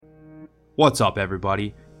What's up,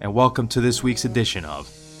 everybody, and welcome to this week's edition of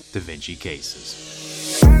Da Vinci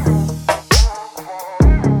Cases.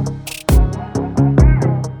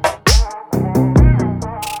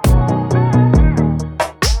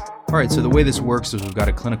 Alright, so the way this works is we've got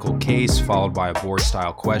a clinical case followed by a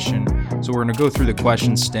board-style question. So we're going to go through the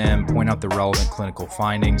question stem, point out the relevant clinical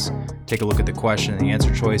findings, take a look at the question and the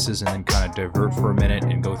answer choices, and then kind of divert for a minute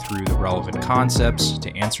and go through the relevant concepts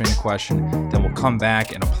to answering the question. Then we'll come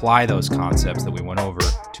back and apply those concepts that we went over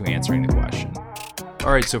to answering the question.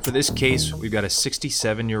 Alright, so for this case, we've got a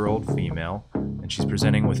 67-year-old female, and she's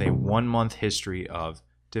presenting with a 1-month history of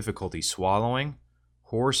difficulty swallowing,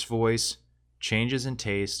 hoarse voice, changes in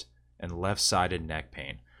taste, and left-sided neck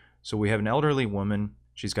pain. So we have an elderly woman.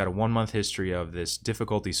 She's got a 1-month history of this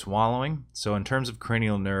difficulty swallowing. So in terms of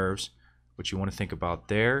cranial nerves, what you want to think about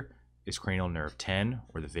there is cranial nerve 10,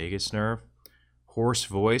 or the vagus nerve. Hoarse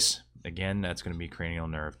voice, again, that's going to be cranial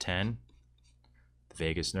nerve 10, the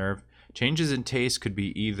vagus nerve. Changes in taste could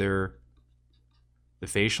be either the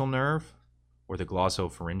facial nerve or the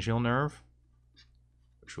glossopharyngeal nerve,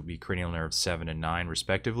 which will be cranial nerve 7 and 9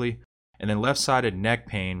 respectively. And then left-sided neck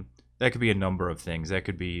pain, that could be a number of things. That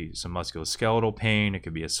could be some musculoskeletal pain. It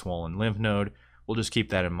could be a swollen lymph node. We'll just keep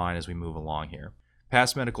that in mind as we move along here.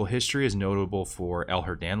 Past medical history is notable for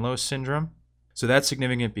Ehlers-Danlos syndrome. So that's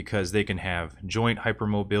significant because they can have joint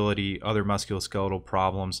hypermobility, other musculoskeletal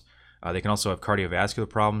problems. They can also have cardiovascular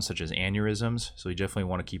problems such as aneurysms. So you definitely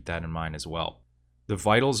want to keep that in mind as well. The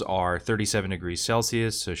vitals are 37 degrees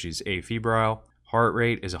Celsius, so she's afebrile. Heart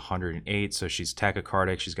rate is 108, so she's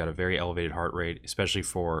tachycardic. She's got a very elevated heart rate, especially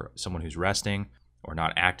for someone who's resting or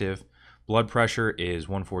not active. Blood pressure is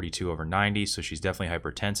 142/90, so she's definitely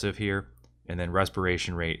hypertensive here. And then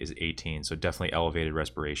respiration rate is 18, so definitely elevated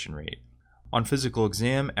respiration rate. On physical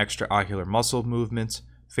exam, extraocular muscle movements,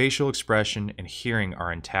 facial expression, and hearing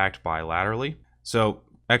are intact bilaterally. So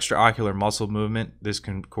extraocular muscle movement, this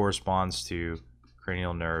corresponds to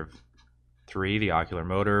cranial nerve 3, the ocular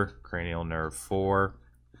motor, cranial nerve 4,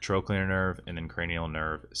 the trochlear nerve, and then cranial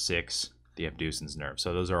nerve 6, the abducens nerve.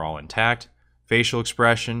 So those are all intact. Facial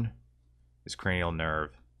expression is cranial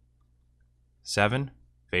nerve 7,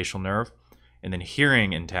 facial nerve, and then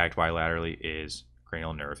hearing intact bilaterally is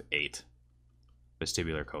cranial nerve 8,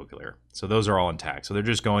 vestibular cochlear. So those are all intact. So they're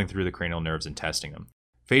just going through the cranial nerves and testing them.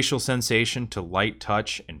 Facial sensation to light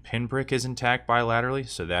touch and pinprick is intact bilaterally.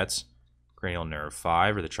 So that's cranial nerve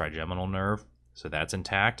 5, or the trigeminal nerve, so that's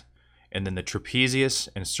intact. And then the trapezius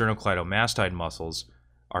and sternocleidomastoid muscles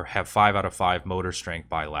have 5 out of 5 motor strength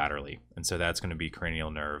bilaterally, and so that's going to be cranial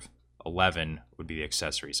nerve 11 would be the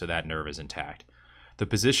accessory, so that nerve is intact. The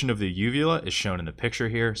position of the uvula is shown in the picture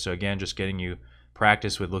here, so again, just getting you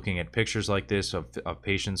practice with looking at pictures like this of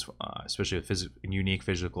patients, especially with unique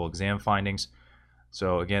physical exam findings.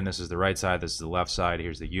 So again, this is the right side, this is the left side,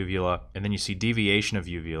 here's the uvula, and then you see deviation of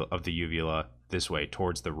the uvula this way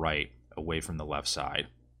towards the right, away from the left side.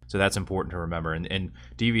 So that's important to remember. And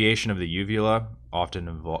deviation of the uvula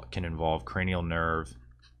often can involve cranial nerve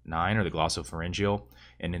 9, or the glossopharyngeal,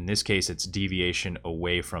 and in this case it's deviation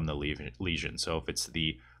away from the lesion. So if it's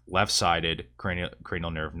the left-sided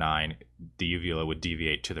cranial nerve 9, the uvula would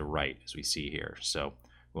deviate to the right, as we see here. So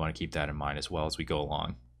we want to keep that in mind as well as we go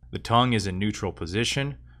along. The tongue is in neutral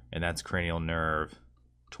position, and that's cranial nerve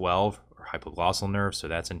 12, or hypoglossal nerve, so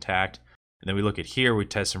that's intact. And then we look at here, we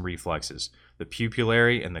test some reflexes. The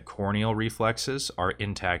pupillary and the corneal reflexes are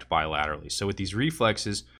intact bilaterally. So with these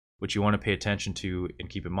reflexes, what you want to pay attention to and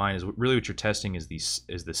keep in mind is really what you're testing is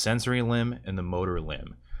the sensory limb and the motor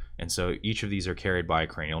limb. And so each of these are carried by a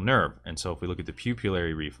cranial nerve. And so if we look at the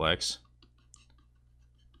pupillary reflex,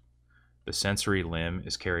 the sensory limb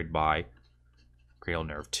is carried by cranial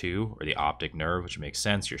nerve 2, or the optic nerve, which makes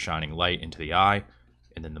sense. You're shining light into the eye.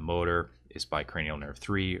 And then the motor is by cranial nerve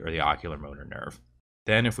 3, or the ocular motor nerve.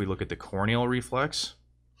 Then if we look at the corneal reflex,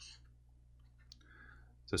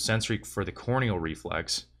 so sensory for the corneal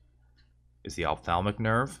reflex is the ophthalmic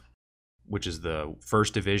nerve, which is the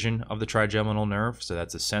first division of the trigeminal nerve. So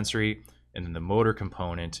that's the sensory, and then the motor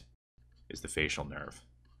component is the facial nerve.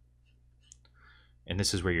 And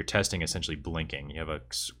this is where you're testing essentially blinking. You have a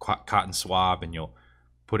cotton swab and you'll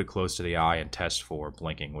put it close to the eye and test for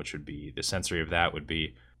blinking, which would be the sensory of that would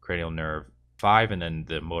be cranial nerve 5, and then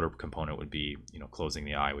the motor component would be, closing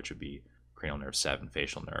the eye, which would be cranial nerve 7,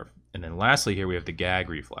 facial nerve. And then lastly here we have the gag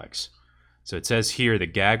reflex. So it says here the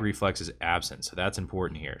gag reflex is absent, so that's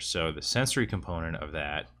important here. So the sensory component of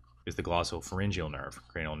that is the glossopharyngeal nerve,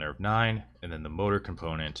 cranial nerve 9, and then the motor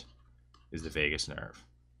component is the vagus nerve.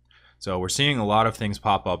 So we're seeing a lot of things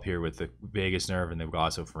pop up here with the vagus nerve and the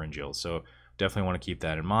glossopharyngeal. So definitely want to keep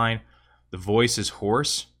that in mind. The voice is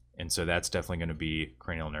hoarse, And so that's definitely going to be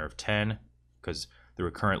cranial nerve 10 because the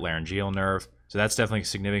recurrent laryngeal nerve. So that's definitely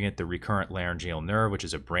significant. The recurrent laryngeal nerve, which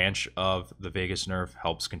is a branch of the vagus nerve,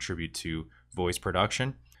 helps contribute to voice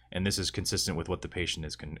production. And this is consistent with what the patient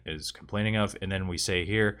is complaining of. And then we say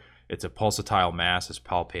here, it's a pulsatile mass is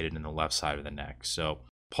palpated in the left side of the neck. So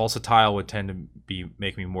pulsatile would tend to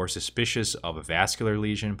make me more suspicious of a vascular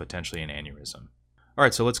lesion, potentially an aneurysm. All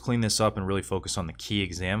right, so let's clean this up and really focus on the key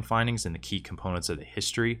exam findings and the key components of the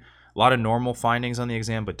history. A lot of normal findings on the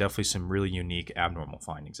exam, but definitely some really unique abnormal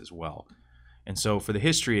findings as well. And so for the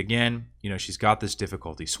history, again, she's got this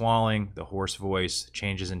difficulty swallowing, the hoarse voice,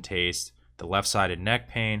 changes in taste, the left-sided neck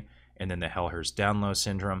pain, and then the Ehlers-Danlos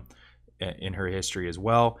syndrome in her history as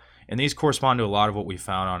well. And these correspond to a lot of what we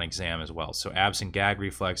found on exam as well. So absent gag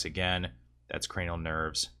reflex, again, that's cranial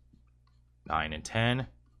nerves 9 and 10.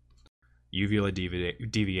 Uvula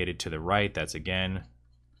deviated to the right, that's again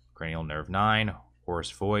cranial nerve 9.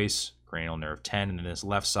 Hoarse voice, cranial nerve 10. And then this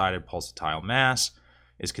left-sided pulsatile mass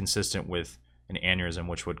is consistent with an aneurysm,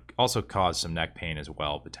 which would also cause some neck pain as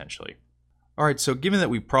well, potentially. All right, so given that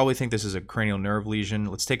we probably think this is a cranial nerve lesion,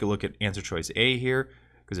 let's take a look at answer choice A here,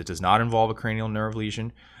 because it does not involve a cranial nerve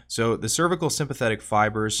lesion. So the cervical sympathetic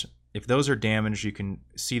fibers, if those are damaged, you can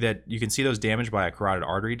see those damaged by a carotid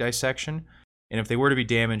artery dissection. And if they were to be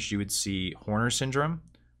damaged, you would see Horner syndrome,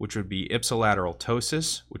 which would be ipsilateral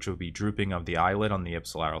ptosis, which would be drooping of the eyelid on the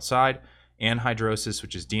ipsilateral side, anhidrosis,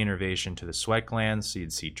 which is deinnervation to the sweat glands, so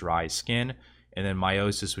you'd see dry skin, and then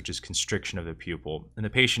miosis, which is constriction of the pupil. And the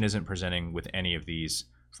patient isn't presenting with any of these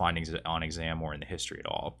findings on exam or in the history at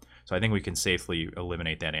all. So I think we can safely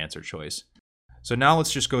eliminate that answer choice. So now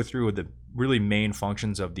let's just go through the really main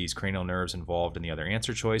functions of these cranial nerves involved in the other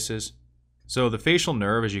answer choices. So the facial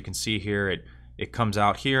nerve, as you can see here, it comes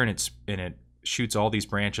out here and it shoots all these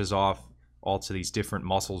branches off all to these different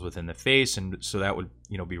muscles within the face, and so that would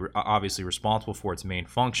be obviously responsible for its main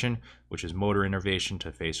function, which is motor innervation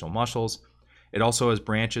to facial muscles. It also has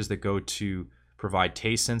branches that go to provide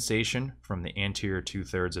taste sensation from the anterior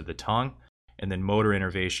 2/3 of the tongue, and then motor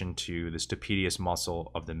innervation to the stapedius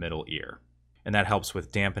muscle of the middle ear. And that helps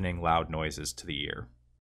with dampening loud noises to the ear.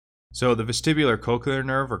 So the vestibular cochlear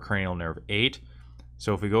nerve, or cranial nerve 8.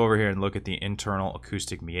 So if we go over here and look at the internal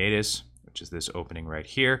acoustic meatus, which is this opening right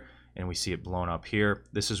here, and we see it blown up here,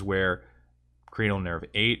 this is where cranial nerve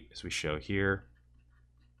 8, as we show here,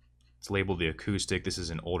 it's labeled the acoustic. This is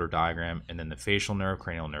an older diagram. And then the facial nerve,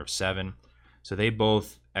 cranial nerve 7. So they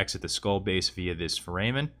both exit the skull base via this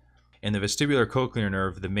foramen. And the vestibular cochlear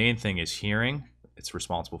nerve, the main thing is hearing. It's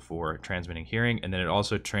responsible for transmitting hearing. And then it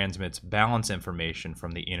also transmits balance information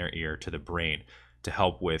from the inner ear to the brain to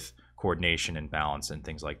help with coordination and balance and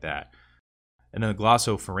things like that. And then the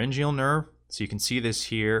glossopharyngeal nerve. So you can see this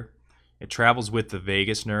here. It travels with the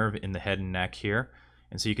vagus nerve in the head and neck here.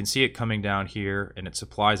 And so you can see it coming down here, and it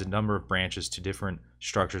supplies a number of branches to different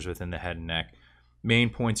structures within the head and neck. Main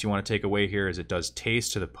points you want to take away here is it does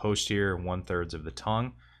taste to the posterior 1/3 of the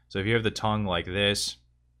tongue. So if you have the tongue like this,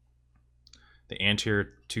 the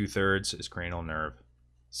anterior 2/3 is cranial nerve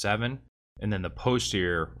 7, and then the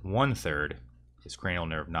posterior 1/3 is cranial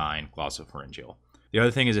nerve 9, glossopharyngeal. The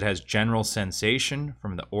other thing is it has general sensation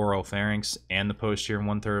from the oropharynx and the posterior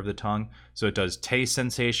 1/3 of the tongue. So it does taste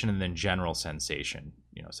sensation and then general sensation,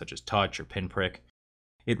 such as touch or pinprick.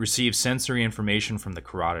 It receives sensory information from the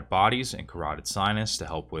carotid bodies and carotid sinus to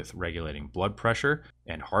help with regulating blood pressure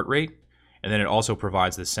and heart rate. And then it also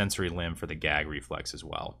provides the sensory limb for the gag reflex as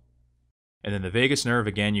well. And then the vagus nerve,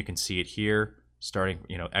 again, you can see it here, starting,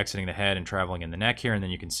 exiting the head and traveling in the neck here. And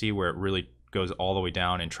then you can see where it really goes all the way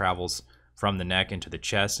down and travels from the neck into the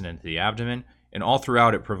chest and into the abdomen. And all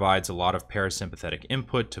throughout, it provides a lot of parasympathetic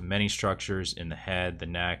input to many structures in the head, the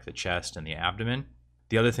neck, the chest, and the abdomen.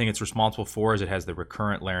 The other thing it's responsible for is it has the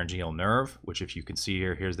recurrent laryngeal nerve, which if you can see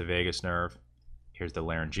here, here's the vagus nerve, here's the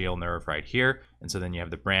laryngeal nerve right here. And so then you have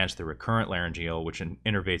the branch, the recurrent laryngeal, which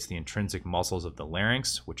innervates the intrinsic muscles of the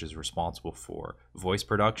larynx, which is responsible for voice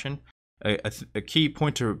production. A key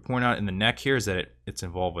point to point out in the neck here is that it's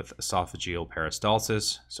involved with esophageal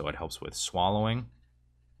peristalsis, so it helps with swallowing.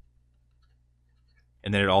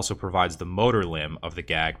 And then it also provides the motor limb of the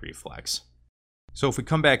gag reflex. So if we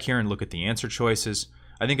come back here and look at the answer choices,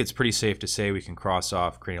 I think it's pretty safe to say we can cross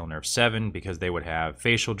off cranial nerve 7 because they would have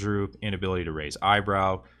facial droop, inability to raise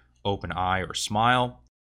eyebrow, open eye, or smile.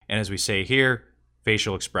 And as we say here,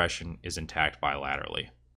 facial expression is intact bilaterally.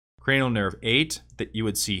 Cranial nerve 8, that you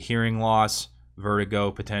would see hearing loss,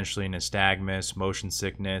 vertigo, potentially nystagmus, motion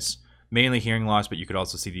sickness, mainly hearing loss, but you could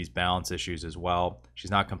also see these balance issues as well.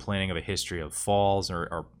 She's not complaining of a history of falls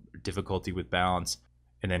or difficulty with balance.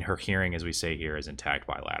 And then her hearing, as we say here, is intact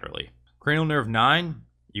bilaterally. Cranial nerve 9,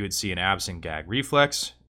 you would see an absent gag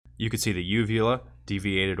reflex. You could see the uvula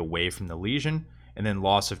deviated away from the lesion, and then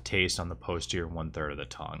loss of taste on the posterior 1/3 of the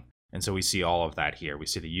tongue. And so we see all of that here. We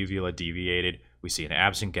see the uvula deviated, we see an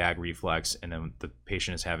absent gag reflex, and then the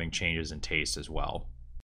patient is having changes in taste as well.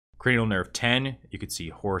 Cranial nerve 10, you could see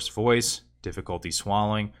hoarse voice, difficulty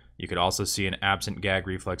swallowing. You could also see an absent gag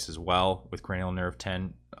reflex as well with cranial nerve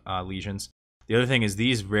 10 lesions. The other thing is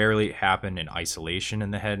these rarely happen in isolation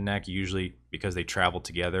in the head and neck, usually because they travel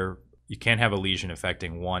together. You can't have a lesion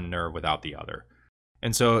affecting one nerve without the other.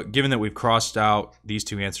 And so given that we've crossed out these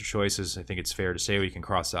two answer choices, I think it's fair to say we can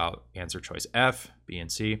cross out answer choice F, B,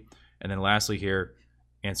 and C. And then lastly here,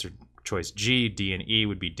 answer choice G, D, and E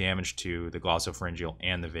would be damage to the glossopharyngeal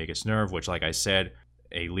and the vagus nerve, which, like I said,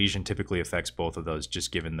 a lesion typically affects both of those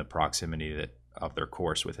just given the proximity of their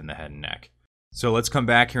course within the head and neck. So let's come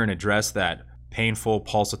back here and address that painful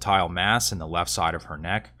pulsatile mass in the left side of her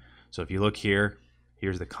neck. So if you look here,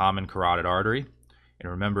 here's the common carotid artery. And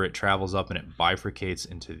remember, it travels up and it bifurcates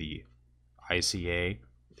into the ICA,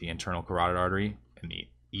 the internal carotid artery, and the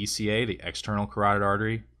ECA, the external carotid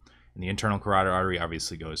artery. And the internal carotid artery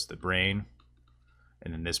obviously goes to the brain.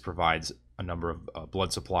 And then this provides a number of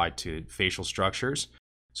blood supply to facial structures.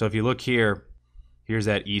 So if you look here, here's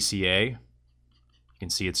that ECA. You can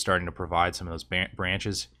see it's starting to provide some of those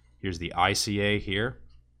branches. Here's the ICA here.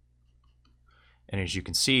 And as you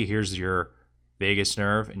can see, here's your vagus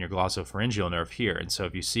nerve and your glossopharyngeal nerve here. And so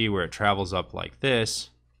if you see where it travels up like this,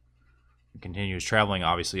 it continues traveling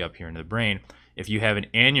obviously up here into the brain. If you have an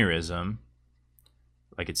aneurysm,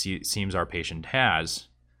 like it seems our patient has,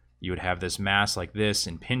 you would have this mass like this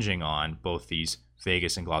impinging on both these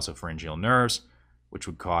vagus and glossopharyngeal nerves, which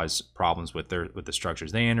would cause problems with the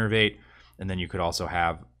structures they innervate. And then you could also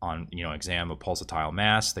have on exam a pulsatile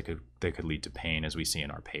mass that could lead to pain, as we see in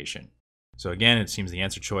our patient. So again, it seems the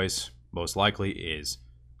answer choice most likely is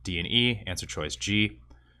D and E, answer choice G,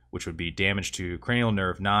 which would be damage to cranial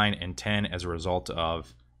nerve 9 and 10 as a result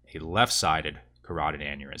of a left-sided carotid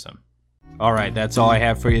aneurysm. All right, that's all I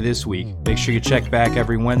have for you this week. Make sure you check back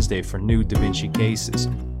every Wednesday for new Da Vinci cases.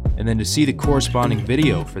 And then to see the corresponding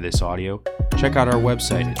video for this audio, check out our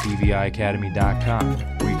website at dviacademy.com,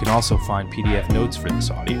 where you can also find PDF notes for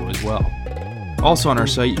this audio as well. Also on our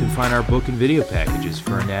site, you can find our book and video packages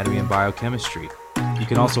for anatomy and biochemistry. You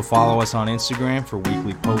can also follow us on Instagram for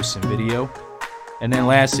weekly posts and video. And then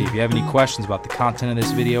lastly, if you have any questions about the content of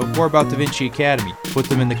this video or about Da Vinci Academy, put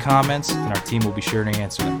them in the comments and our team will be sure to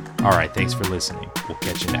answer them. All right, thanks for listening. We'll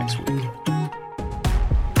catch you next week.